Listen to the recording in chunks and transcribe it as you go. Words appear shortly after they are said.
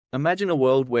Imagine a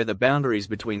world where the boundaries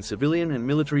between civilian and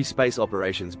military space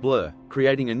operations blur,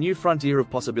 creating a new frontier of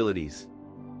possibilities.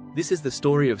 This is the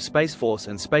story of Space Force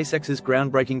and SpaceX's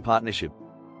groundbreaking partnership.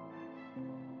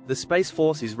 The Space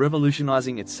Force is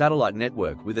revolutionizing its satellite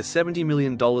network with a $70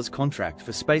 million contract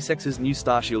for SpaceX's new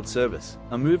Starship service,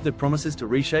 a move that promises to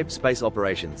reshape space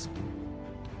operations.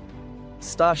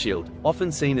 Starship,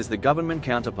 often seen as the government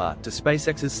counterpart to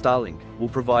SpaceX's Starlink, will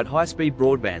provide high-speed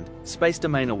broadband, space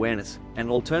domain awareness,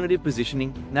 and alternative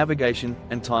positioning, navigation,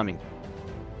 and timing.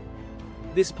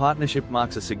 This partnership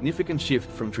marks a significant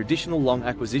shift from traditional long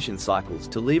acquisition cycles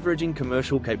to leveraging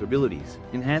commercial capabilities,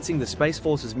 enhancing the Space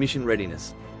Force's mission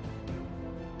readiness.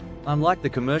 Unlike the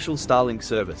commercial Starlink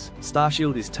service,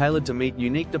 Starship is tailored to meet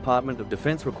unique Department of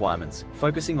Defense requirements,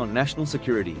 focusing on national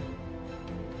security.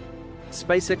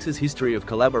 SpaceX's history of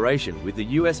collaboration with the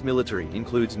US military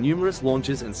includes numerous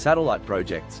launches and satellite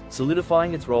projects,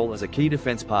 solidifying its role as a key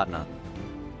defense partner.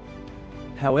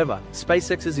 However,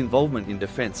 SpaceX's involvement in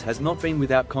defense has not been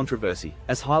without controversy,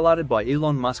 as highlighted by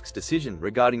Elon Musk's decision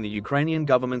regarding the Ukrainian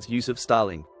government's use of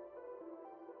Starlink.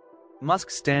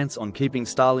 Musk's stance on keeping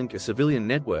Starlink a civilian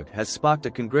network has sparked a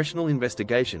congressional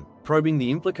investigation, probing the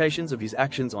implications of his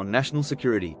actions on national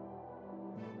security.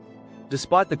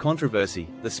 Despite the controversy,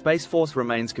 the Space Force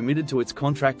remains committed to its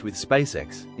contract with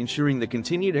SpaceX, ensuring the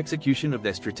continued execution of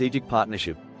their strategic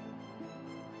partnership.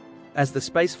 As the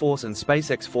Space Force and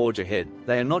SpaceX forge ahead,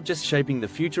 they are not just shaping the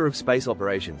future of space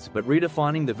operations but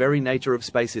redefining the very nature of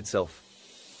space itself.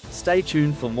 Stay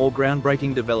tuned for more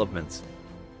groundbreaking developments.